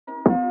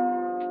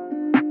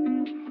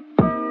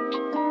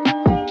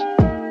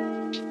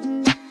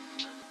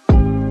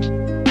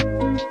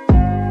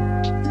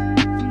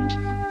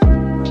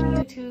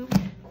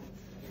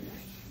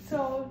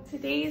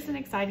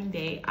exciting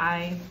day.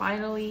 I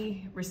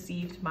finally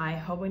received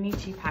my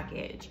Hobonichi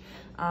package.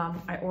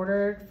 I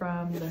ordered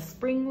from the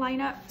spring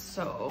lineup,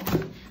 so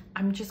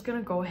I'm just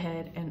gonna go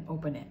ahead and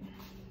open it.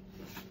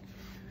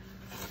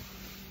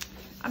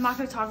 I'm not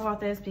gonna talk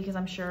about this because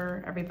I'm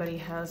sure everybody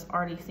has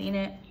already seen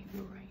it.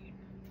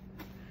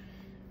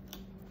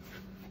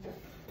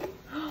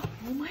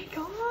 Oh my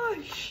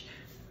gosh!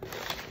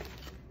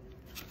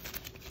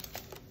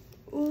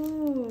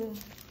 Ooh,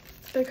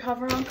 the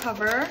cover on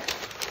cover.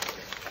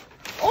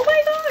 Oh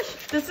my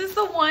gosh, this is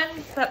the one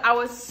that I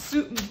was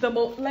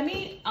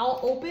I'll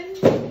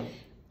open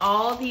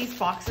all these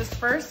boxes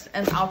first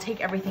and I'll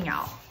take everything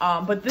out.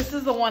 But this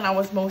is the one I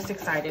was most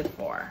excited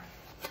for.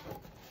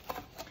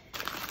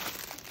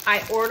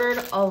 I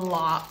ordered a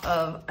lot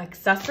of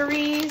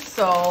accessories,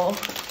 so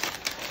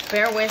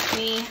bear with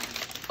me.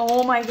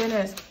 Oh my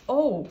goodness.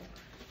 Oh,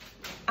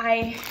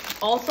 I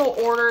also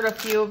ordered a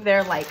few of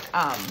their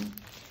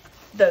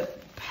the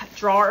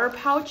drawer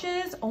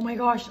pouches. Oh my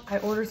gosh, I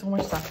ordered so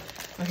much stuff.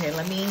 Okay,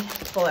 let me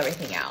pull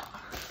everything out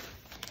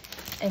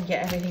and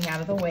get everything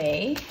out of the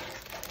way.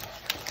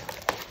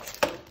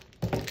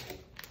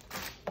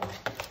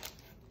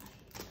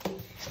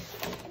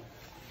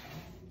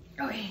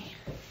 Okay.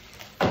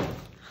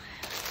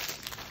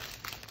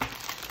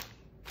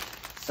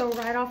 So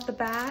right off the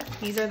bat,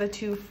 these are the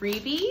two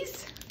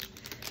freebies.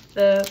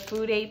 The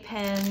food aid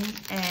pen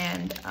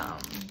and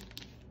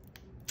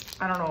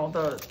I don't know,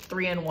 the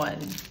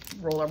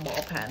 3-in-1 roller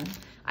ball pen.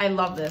 I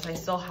love this. I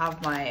still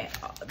have my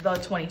the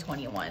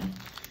 2021.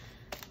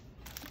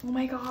 Oh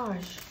my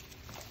gosh.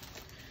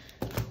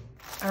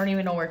 I don't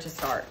even know where to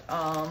start.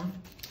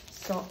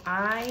 So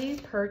I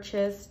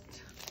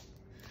purchased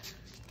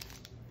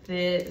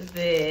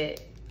the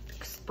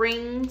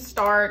Spring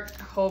Start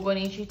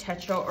Hobonichi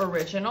Techo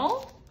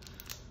Original.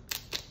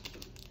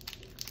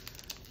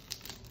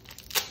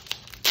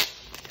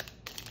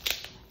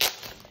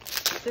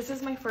 This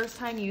is my first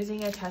time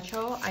using a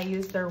Techo. I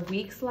used their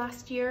Weeks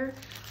last year.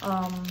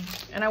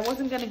 And I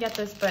wasn't gonna get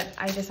this, but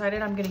I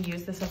decided I'm gonna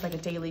use this as like a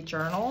daily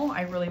journal.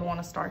 I really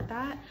wanna start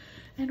that.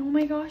 And oh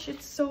my gosh,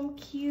 it's so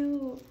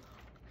cute.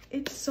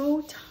 It's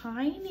so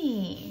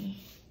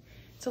tiny.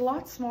 It's a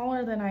lot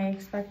smaller than I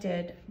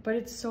expected, but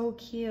it's so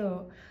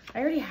cute. I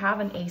already have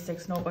an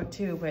A6 notebook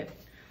too, but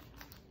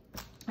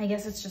I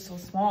guess it's just so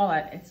small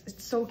that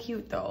it's so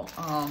cute though.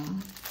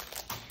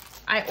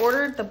 I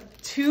ordered the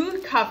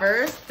two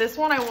covers. This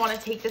one, I want to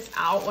take this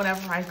out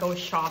whenever I go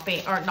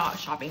shopping, or not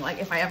shopping,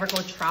 like if I ever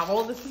go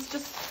travel. This is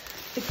just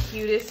the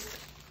cutest,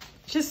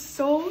 just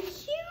so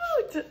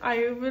cute.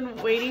 I've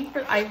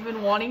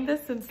been wanting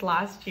this since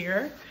last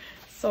year.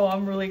 So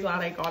I'm really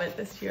glad I got it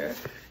this year.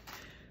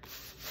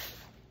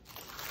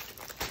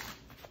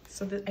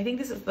 So I think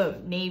this is the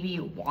navy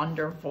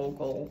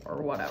Wandervogal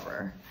or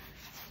whatever.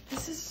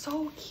 This is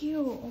so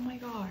cute, oh my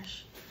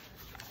gosh.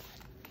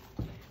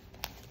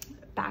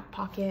 Back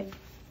pocket.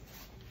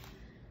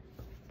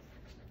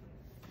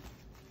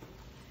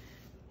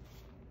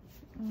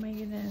 Oh my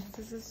goodness,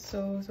 this is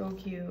so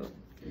cute.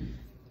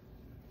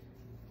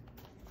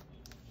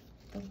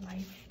 The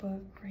life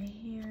book right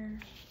here.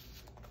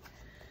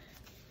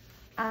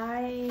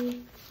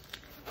 In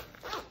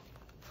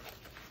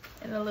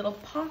a little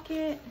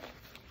pocket.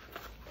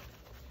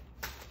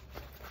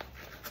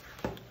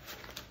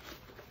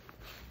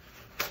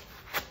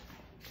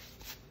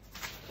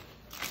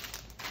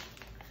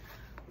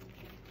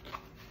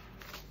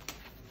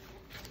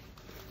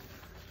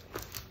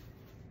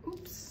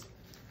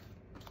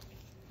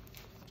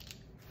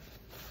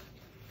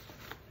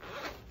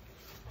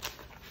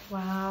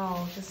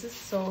 Wow, this is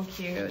so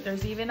cute.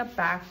 There's even a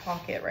back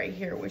pocket right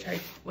here, which I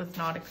was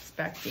not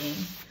expecting.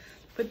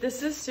 But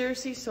this is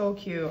seriously so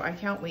cute. I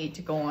can't wait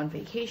to go on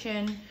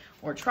vacation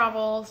or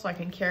travel so I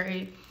can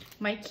carry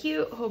my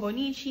cute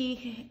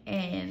Hobonichi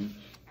and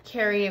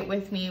carry it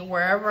with me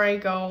wherever I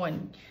go.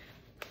 And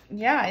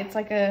yeah, it's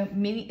like a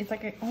mini,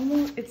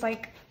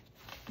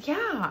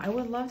 yeah, I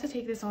would love to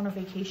take this on a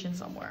vacation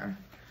somewhere.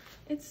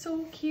 It's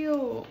so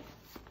cute.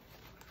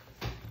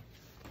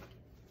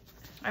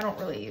 I don't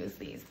really use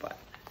these, but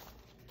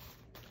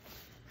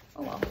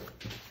oh well.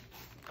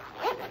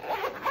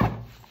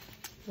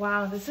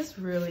 Wow, this is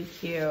really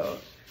cute.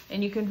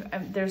 And you can,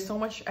 there's so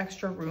much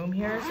extra room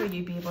here, so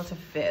you'd be able to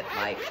fit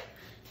like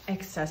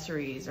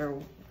accessories or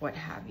what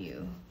have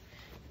you.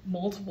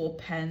 Multiple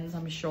pens,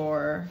 I'm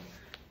sure.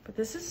 But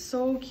this is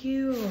so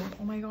cute.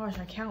 Oh my gosh,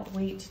 I can't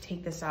wait to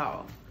take this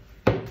out.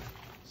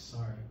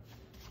 Sorry.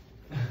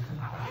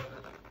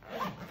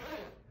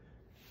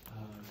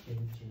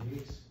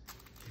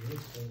 Can you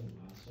explain the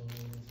last one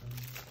one more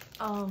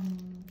time?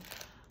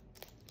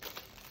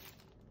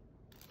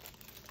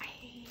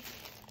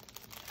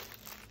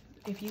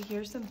 If you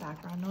hear some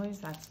background noise,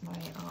 that's my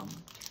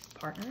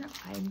partner.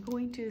 I'm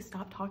going to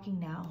stop talking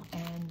now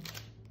and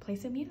play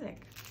some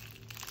music.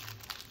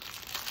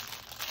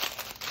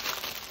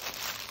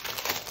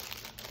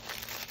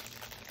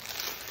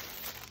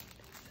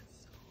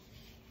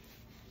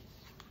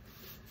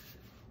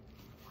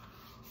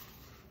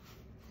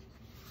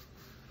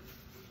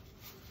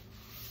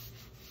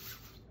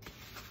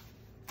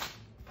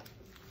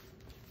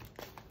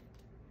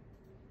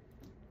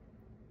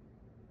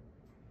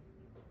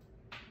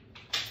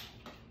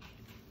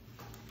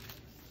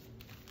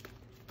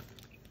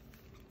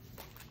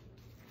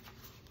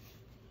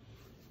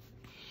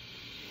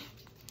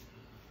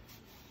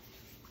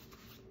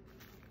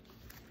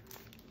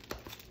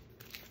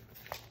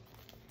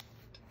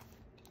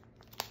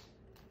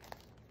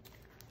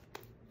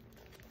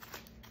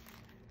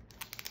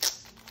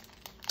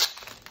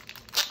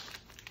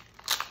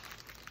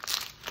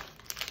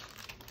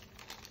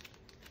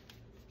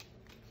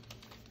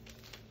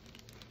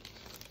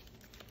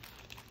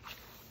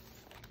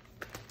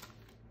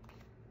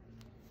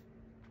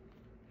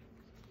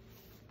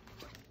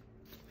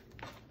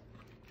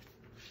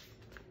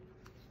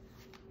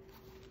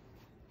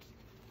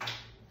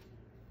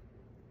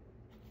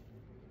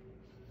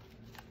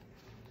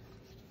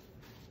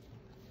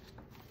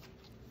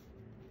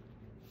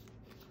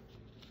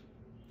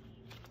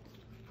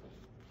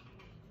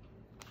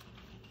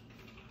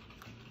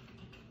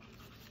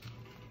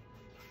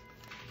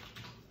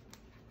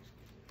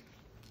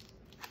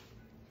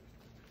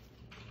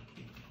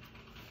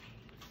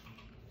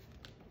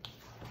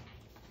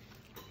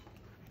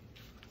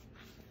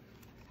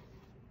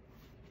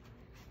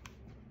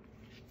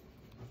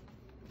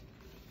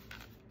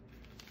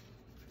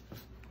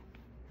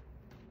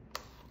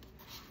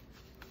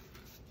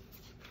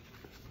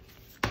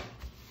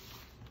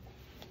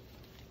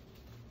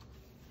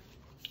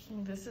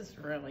 This is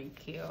really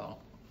cute.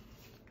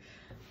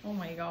 Oh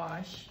my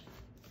gosh.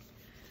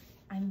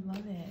 I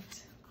love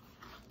it.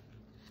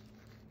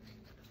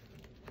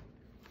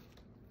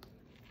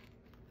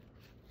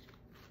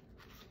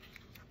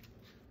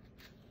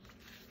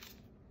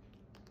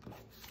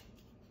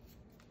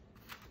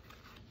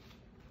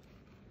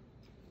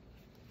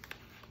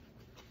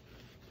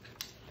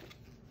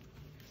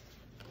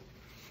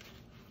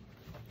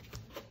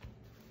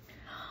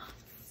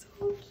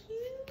 So cute.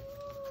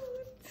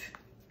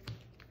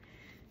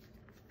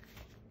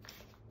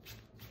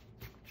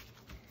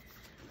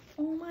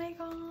 Oh my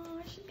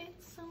gosh,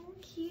 it's so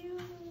cute.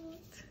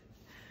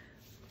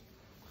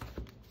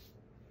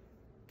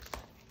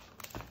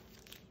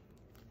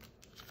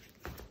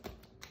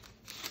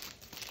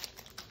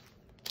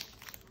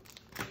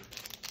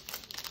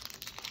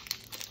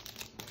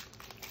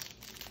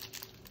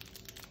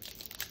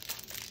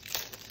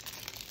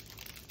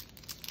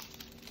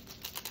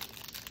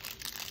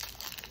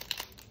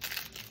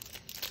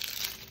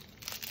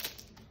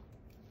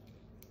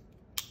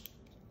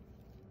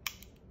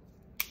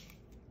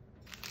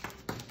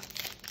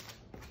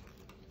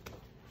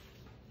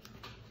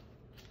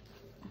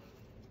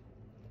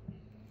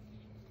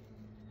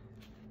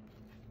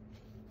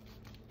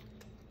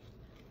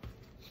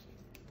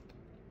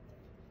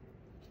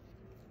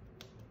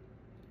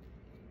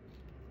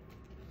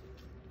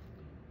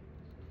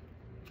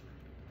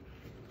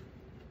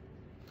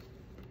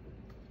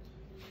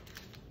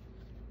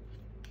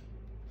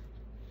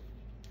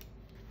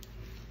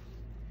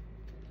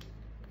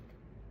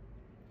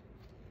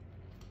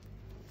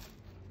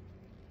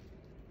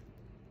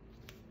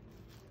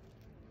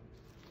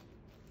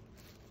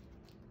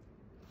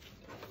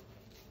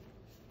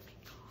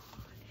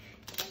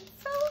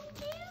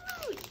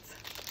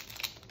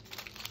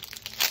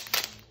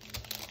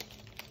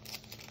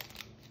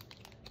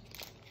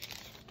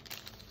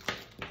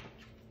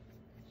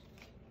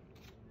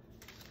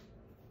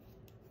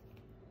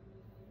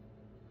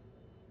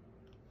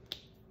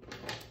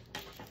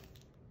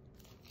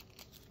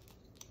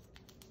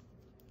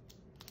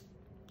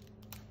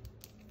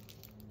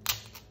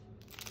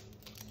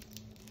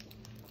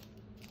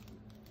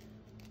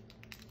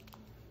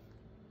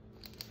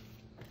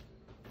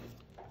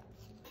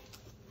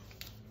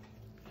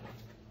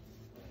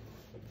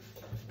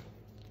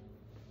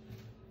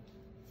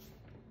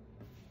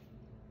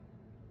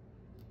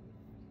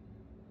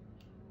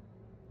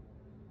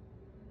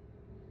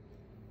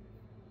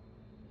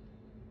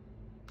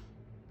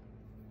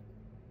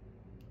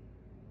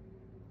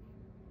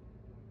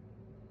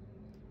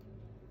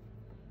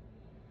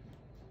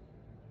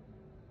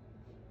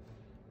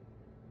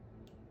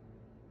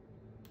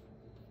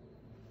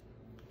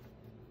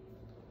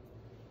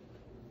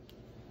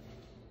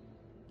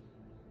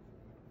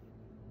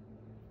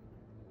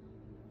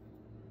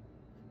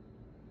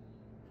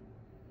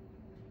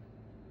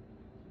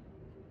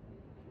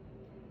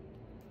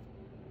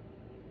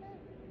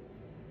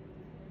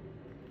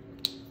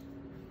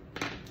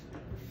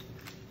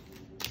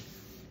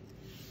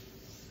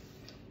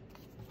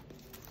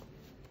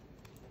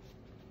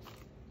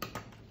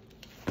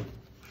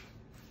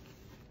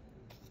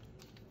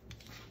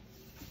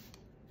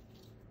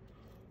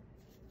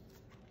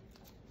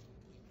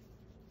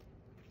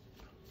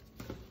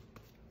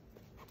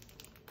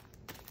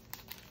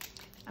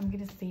 I'm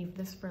gonna save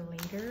this for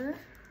later.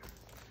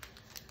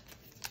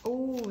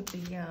 Oh,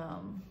 the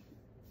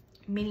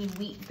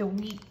the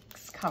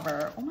weeks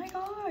cover. Oh my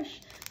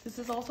gosh. This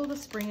is also the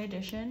spring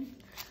edition.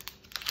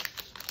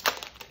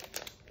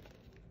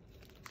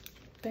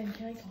 Ben,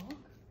 can I talk?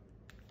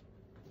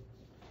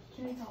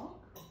 Can I talk?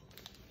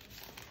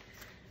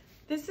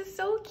 This is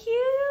so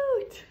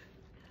cute.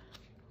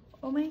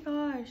 Oh my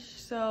gosh.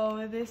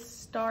 So this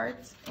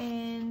starts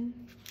in,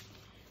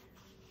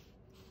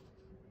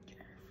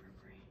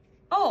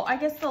 oh, I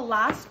guess the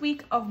last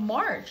week of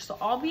March. So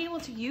I'll be able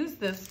to use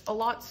this a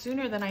lot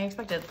sooner than I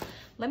expected.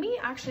 Let me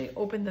actually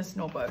open this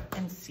notebook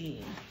and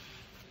see.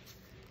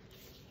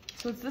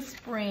 So it's the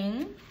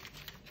spring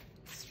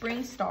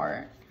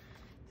start.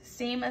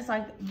 Same as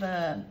like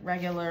the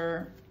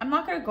regular. I'm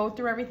not gonna go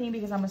through everything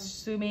because I'm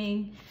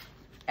assuming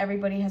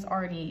everybody has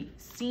already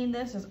seen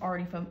this, is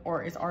already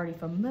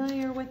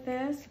familiar with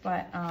this.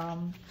 But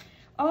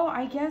oh,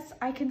 I guess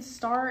I can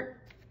start.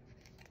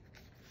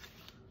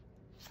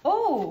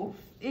 Oh,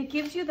 it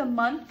gives you the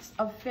months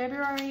of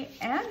February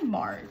and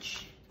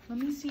March. Let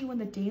me see when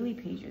the daily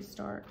pages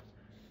start.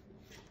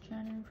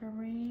 January,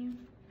 February.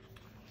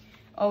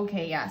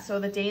 Okay, yeah, so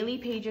the daily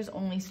pages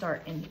only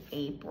start in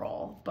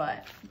April,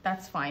 but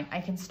that's fine. I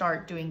can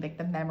start doing like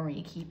the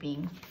memory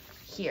keeping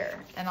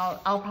here, and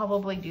I'll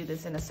probably do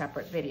this in a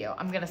separate video.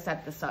 I'm gonna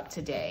set this up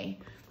today.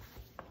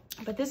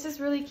 But this is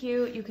really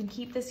cute. You can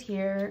keep this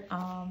here.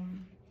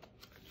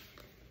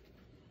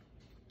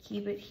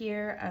 Keep it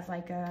here as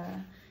like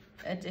a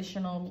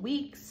additional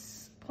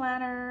weeks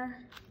planner,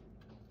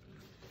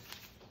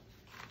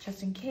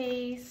 just in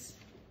case.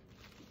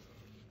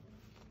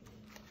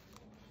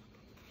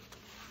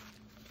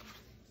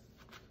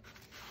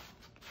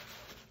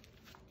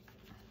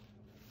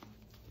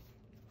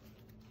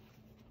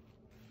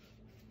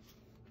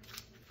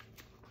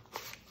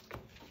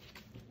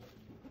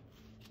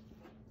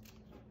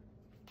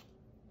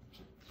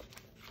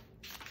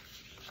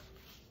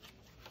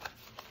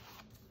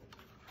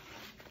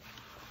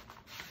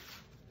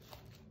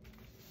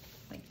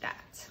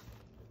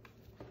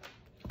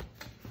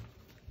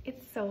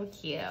 so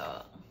cute.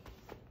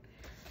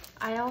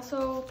 I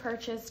also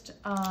purchased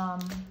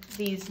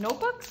these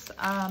notebooks.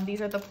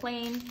 These are the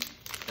plain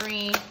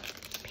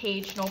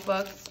 3-page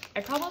notebooks.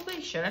 I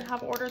probably shouldn't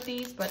have ordered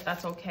these, but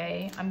that's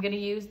okay. I'm gonna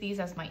use these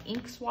as my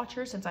ink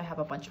swatcher since I have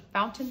a bunch of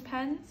fountain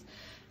pens.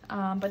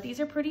 But these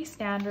are pretty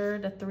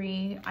standard, the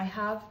 3.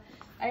 I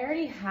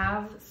already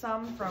have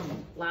some from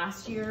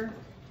last year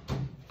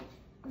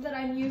that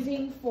I'm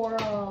using for,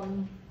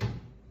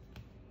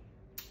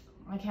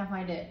 I can't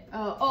find it.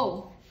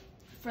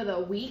 For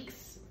the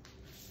weeks.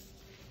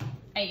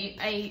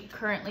 I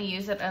currently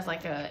use it as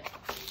like a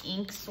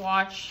ink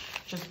swatch,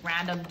 just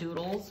random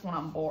doodles when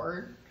I'm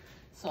bored.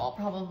 So I'll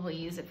probably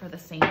use it for the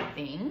same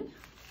thing.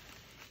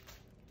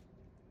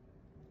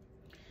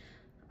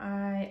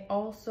 I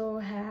also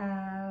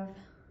have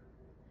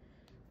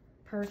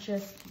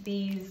purchased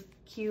these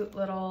cute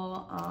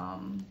little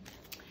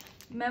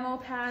memo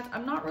pads.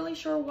 I'm not really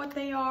sure what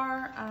they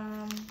are.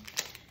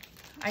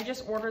 I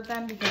just ordered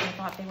them because I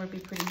thought they would be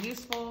pretty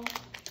useful.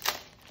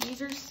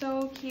 These are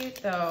so cute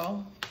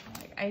though.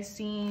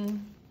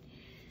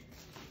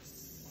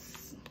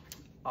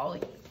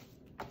 Like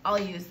I'll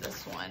use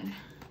this one.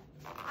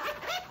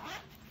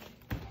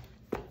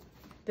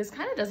 This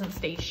kind of doesn't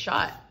stay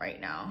shut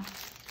right now.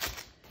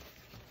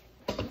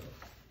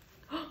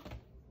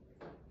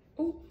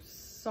 Oops,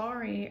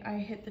 sorry, I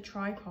hit the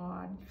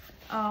tripod.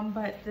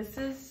 But this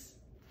is,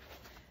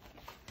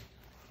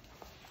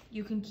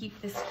 you can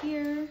keep this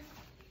here.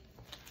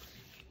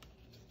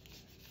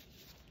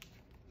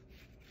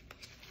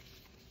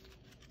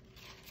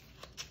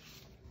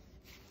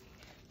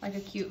 Like a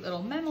cute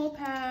little memo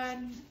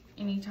pad,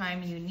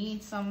 anytime you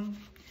need some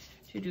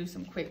to do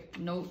some quick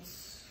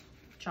notes,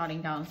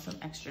 jotting down some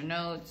extra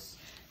notes,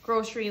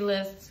 grocery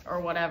lists or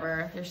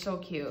whatever. They're so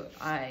cute.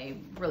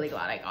 I'm really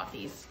glad I got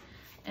these.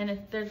 And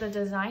the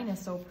design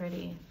is so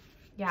pretty.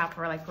 Yeah,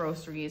 for like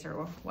groceries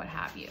or what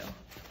have you.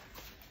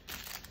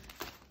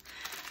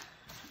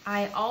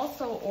 I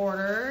also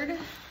ordered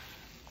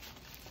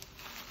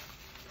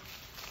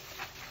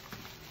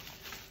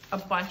a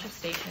bunch of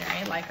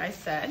stationery, like I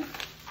said.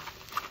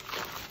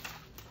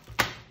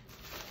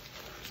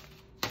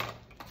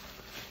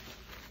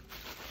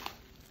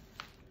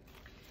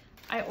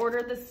 I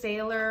ordered the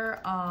Sailor,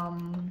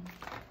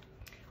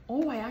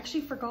 oh, I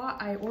actually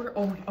forgot I ordered,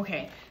 oh,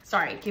 okay,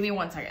 sorry, give me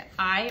 1 second.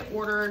 I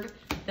ordered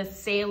the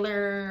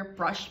Sailor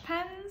brush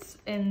pens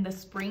in the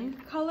spring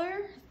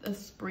color, the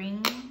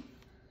spring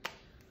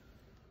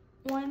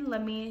one.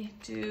 Let me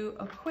do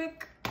a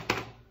quick,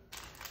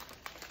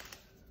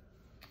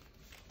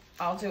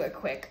 I'll do a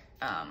quick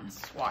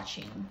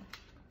swatching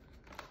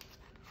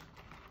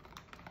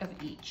of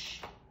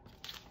each.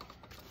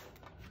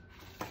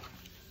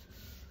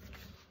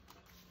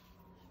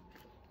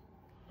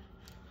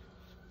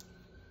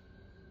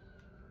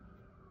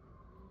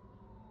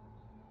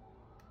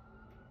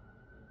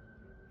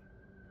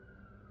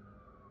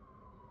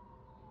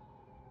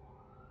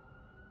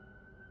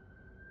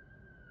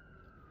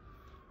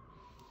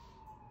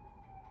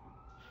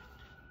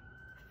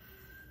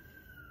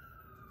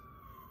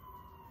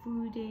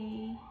 Food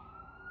day,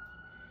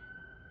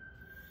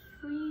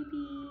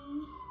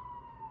 freebie.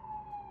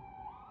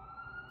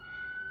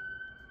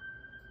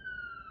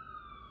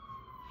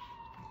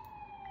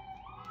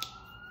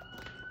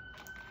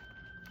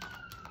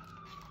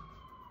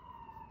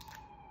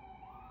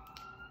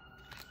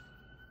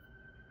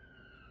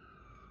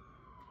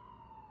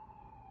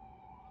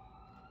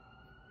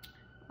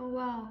 Oh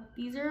wow,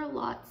 these are a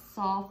lot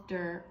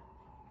softer.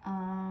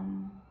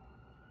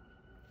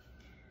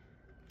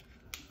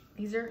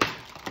 These are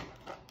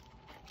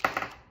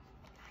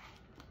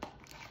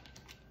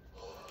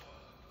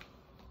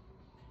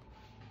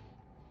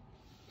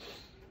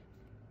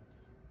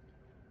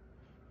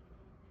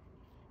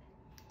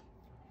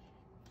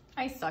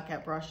I suck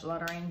at brush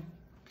lettering.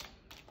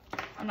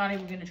 I'm not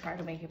even gonna try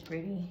to make it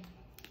pretty.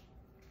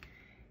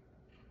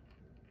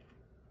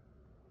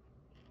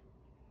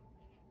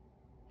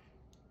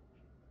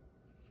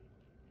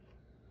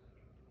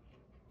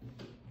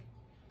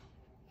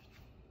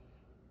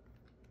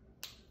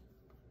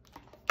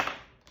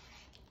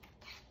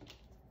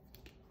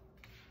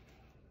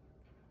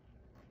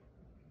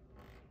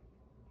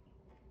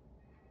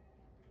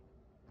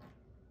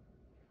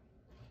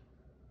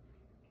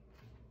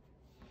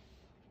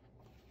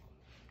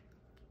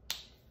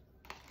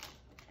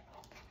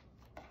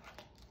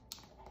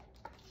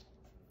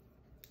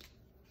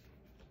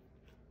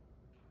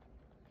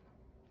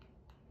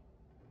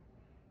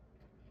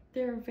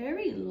 They're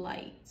very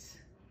light.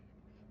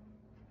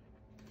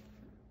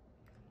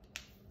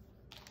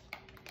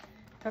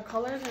 The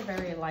colors are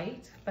very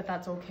light, but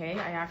that's okay.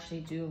 I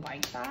actually do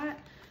like that.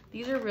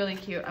 These are really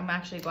cute. I'm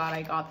actually glad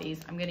I got these.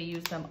 I'm gonna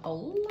use them a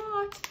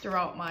lot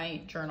throughout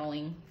my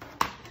journaling.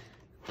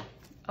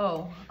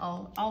 Oh,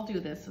 I'll do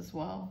this as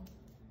well.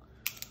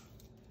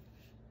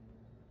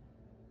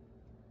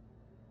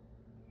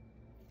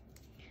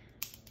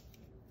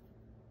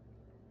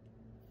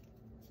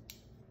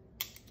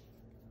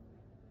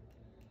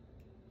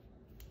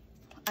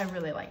 I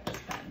really like this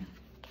pen.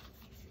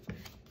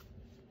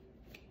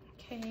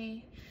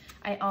 Okay.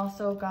 I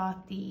also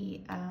got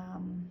the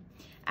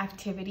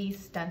activity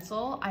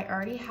stencil. I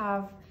already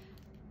have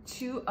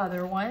 2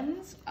 other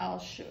ones. I'll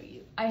show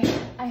you. I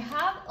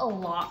have a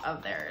lot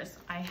of theirs.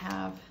 I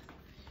have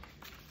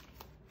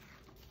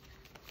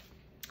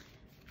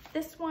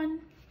this one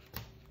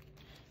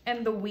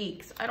and the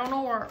weeks. I don't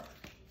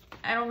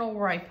know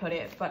where I put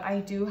it, but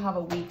I do have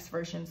a weeks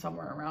version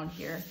somewhere around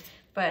here.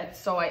 But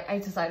so I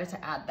decided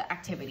to add the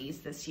activities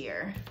this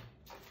year.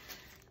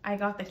 I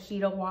got the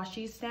keto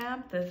washi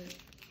stamp,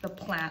 the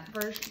plant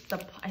version.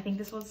 I think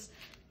this was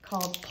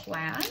called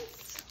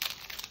Plants.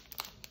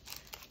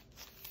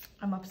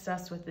 I'm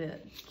obsessed with the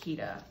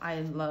keto.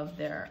 I love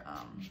their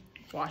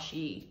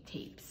washi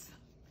tapes.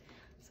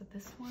 So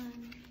this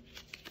one.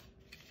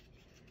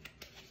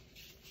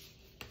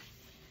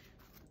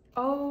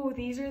 Oh,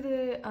 these are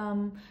the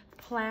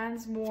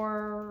plans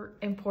more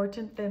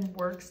important than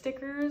work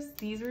stickers.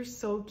 These are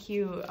so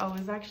cute. I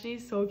was actually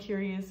so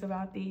curious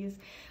about these.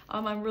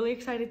 I'm really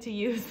excited to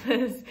use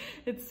this.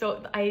 It's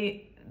so,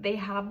 they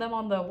have them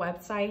on the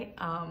website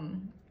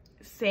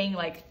saying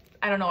like,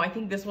 I don't know, I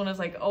think this one is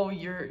like, oh,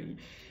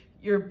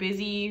 you're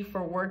busy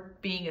for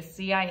work being a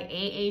CIA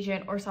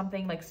agent or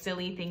something, like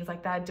silly things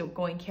like that,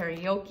 going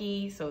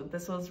karaoke. So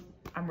this was,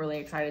 I'm really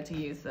excited to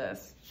use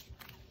this.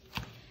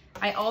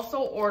 I also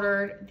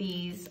ordered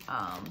these,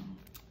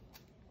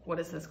 what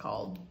is this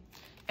called?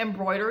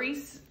 Embroidery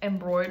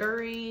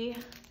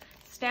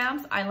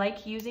stamps. I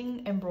like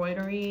using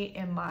embroidery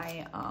in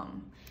my,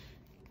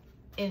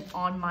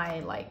 on my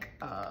like,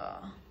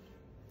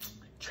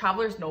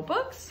 traveler's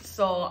notebooks.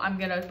 So I'm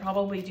gonna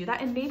probably do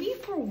that. And maybe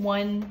for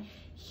one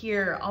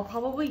here, I'll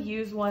probably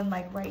use one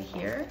like right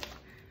here.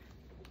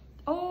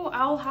 Oh,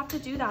 I'll have to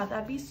do that.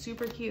 That'd be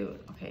super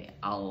cute. Okay,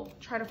 I'll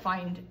try to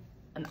find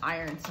an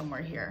iron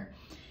somewhere here.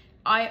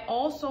 I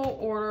also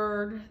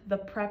ordered the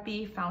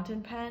Preppy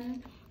fountain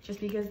pen just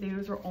because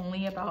these were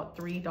only about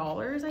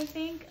 $3, I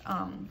think,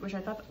 which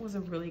I thought was a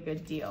really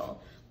good deal.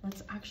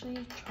 Let's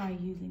actually try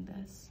using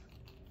this.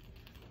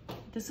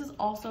 This is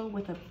also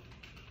with a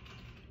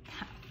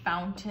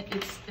fountain.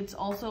 It's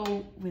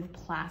also with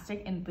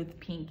plastic and with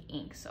pink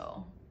ink,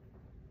 so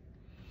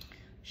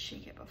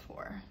shake it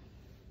before.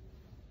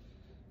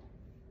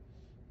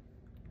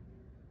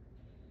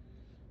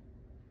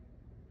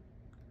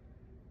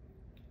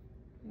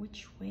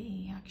 Which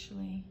way,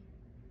 actually?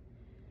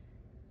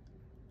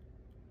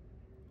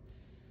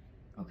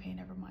 Okay,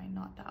 never mind,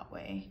 not that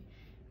way.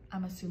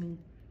 I'm assuming,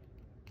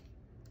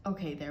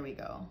 okay, there we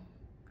go.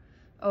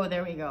 Oh,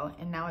 there we go,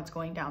 and now it's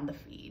going down the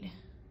feed.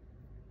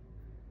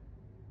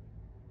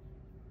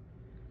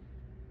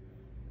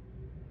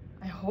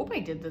 I hope I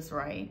did this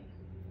right.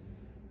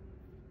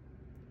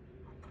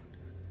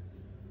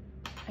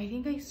 I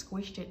think I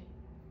squished it.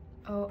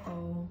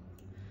 Uh-oh,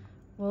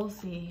 we'll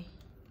see.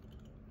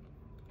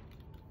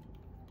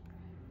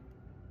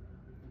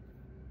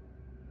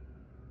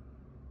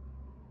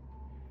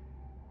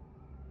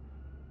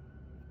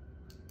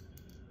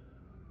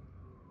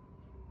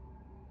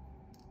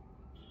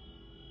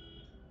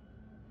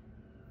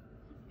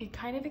 It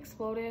kind of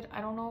exploded.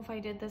 I don't know if I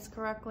did this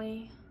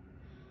correctly.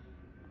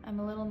 I'm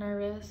a little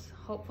nervous.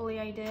 Hopefully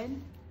I did.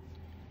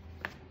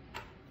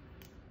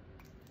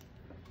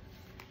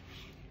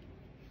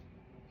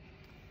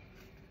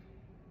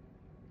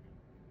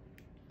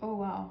 Oh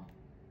wow.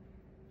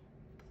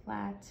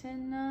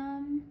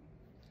 Platinum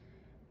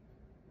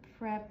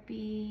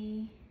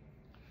Preppy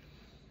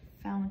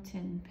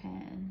fountain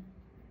pen.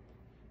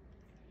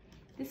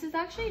 This is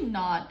actually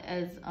not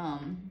as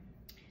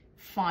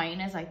fine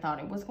as I thought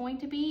it was going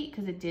to be,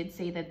 because it did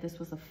say that this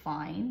was a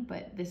fine,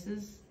 but this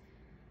is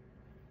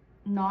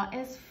not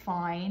as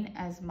fine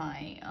as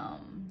my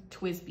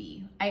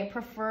TWSBI. I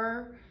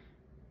prefer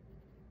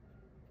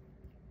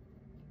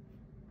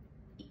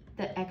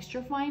the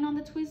extra fine on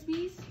the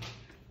TWSBIs,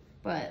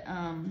 but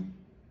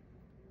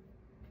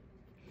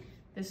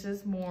this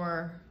is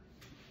more,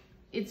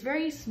 it's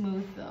very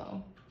smooth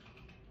though.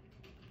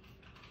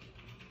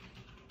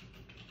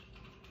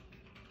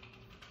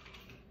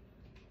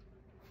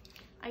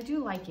 I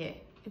do like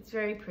it. It's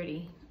very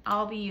pretty.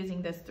 I'll be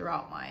using this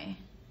throughout my,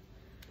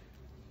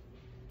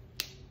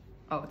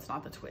 oh, it's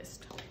not the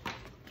twist.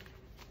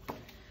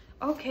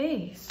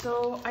 Okay,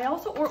 so I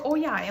also,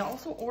 I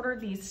also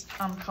ordered these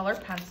color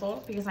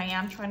pencils because I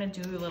am trying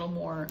to do a little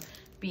more,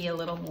 be a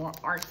little more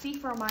artsy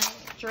for my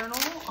journal.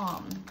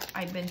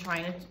 I've been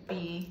trying to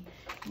be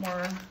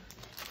more,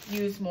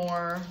 use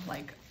more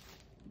like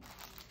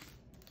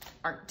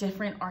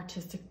different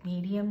artistic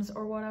mediums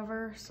or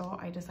whatever. So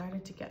I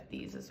decided to get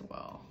these as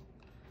well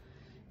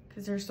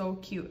because they're so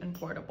cute and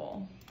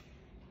portable.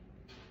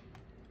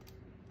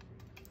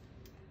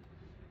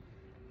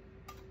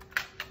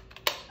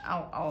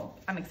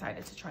 I'm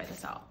excited to try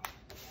this out.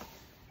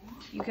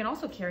 You can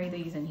also carry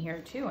these in here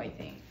too, I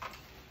think.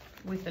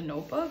 With the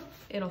notebook,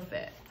 it'll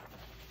fit.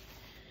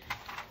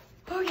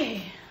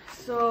 Okay,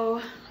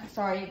 so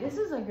sorry, this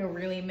is like a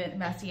really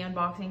messy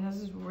unboxing.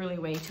 This is really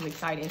way too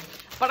excited.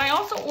 But I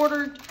also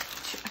ordered,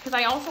 because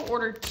I also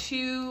ordered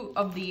 2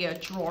 of the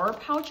drawer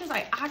pouches.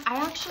 I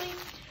actually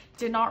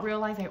did not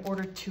realize I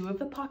ordered 2 of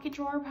the pocket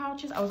drawer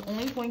pouches. I was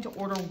only going to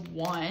order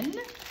 1.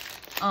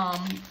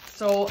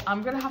 So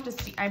I'm gonna have to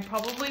see. I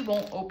probably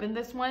won't open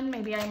this one.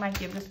 Maybe I might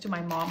give this to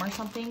my mom or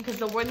something, because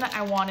the one that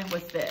I wanted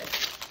was this.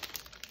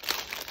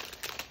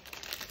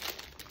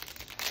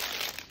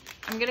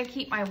 I'm gonna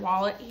keep my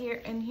wallet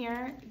in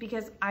here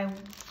because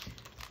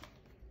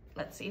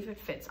let's see if it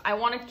fits. I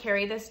want to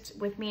carry this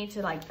with me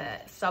to like the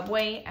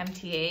subway,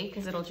 MTA,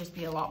 because it'll just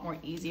be a lot more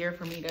easier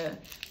for me to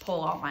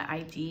pull out my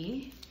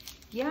ID.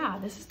 Yeah,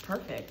 this is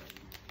perfect.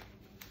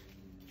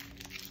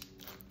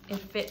 It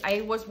fit.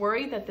 I was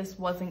worried that this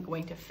wasn't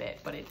going to fit,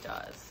 but it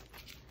does.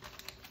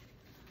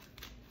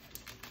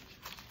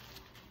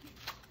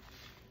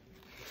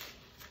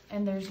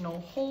 And there's no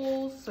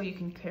holes, so you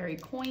can carry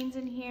coins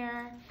in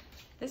here.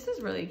 This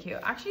is really cute.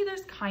 Actually,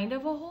 there's kind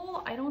of a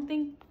hole. I don't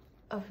think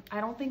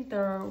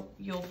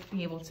you'll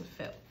be able to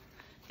fit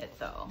it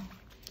though.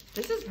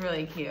 This is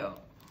really cute.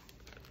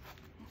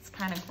 It's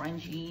kind of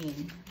grungy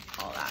and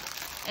all that.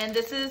 And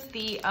this is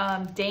the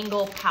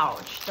dangle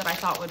pouch that I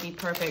thought would be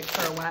perfect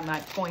for when I'm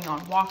like going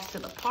on walks to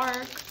the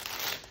park,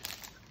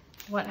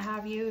 what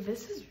have you.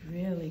 This is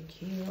really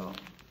cute.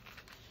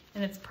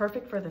 And it's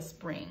perfect for the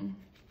spring.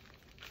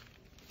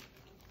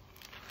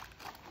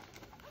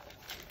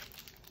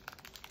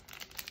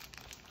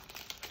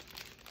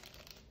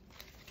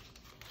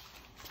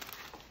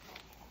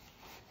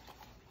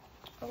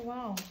 Oh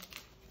wow.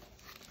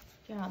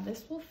 Yeah,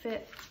 this will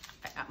fit.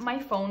 My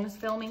phone is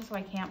filming, so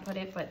I can't put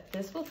it, but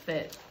this will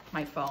fit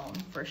my phone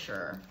for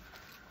sure.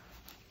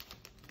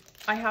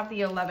 I have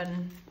the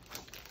 11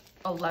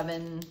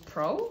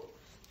 Pro.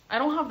 I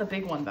don't have the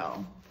big one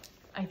though,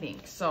 I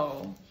think,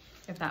 so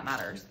if that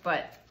matters.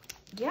 But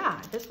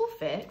yeah, this will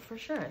fit for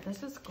sure.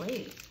 This is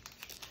great.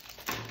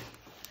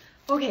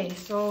 Okay,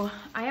 so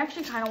I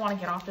actually kind of want to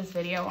get off this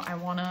video. I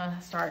want to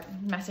start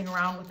messing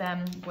around with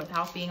them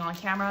without being on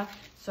camera.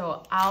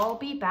 So I'll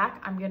be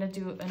back. I'm going to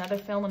do another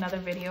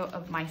video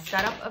of my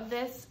setup of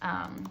this,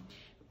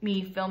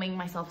 me filming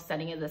myself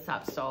setting this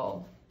up.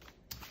 So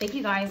thank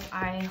you guys.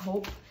 I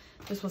hope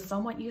this was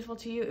somewhat useful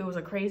to you. It was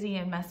a crazy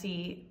and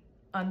messy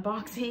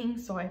unboxing,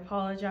 so I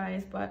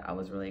apologize, but I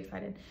was really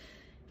excited.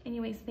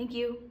 Anyways, thank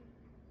you.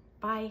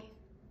 Bye.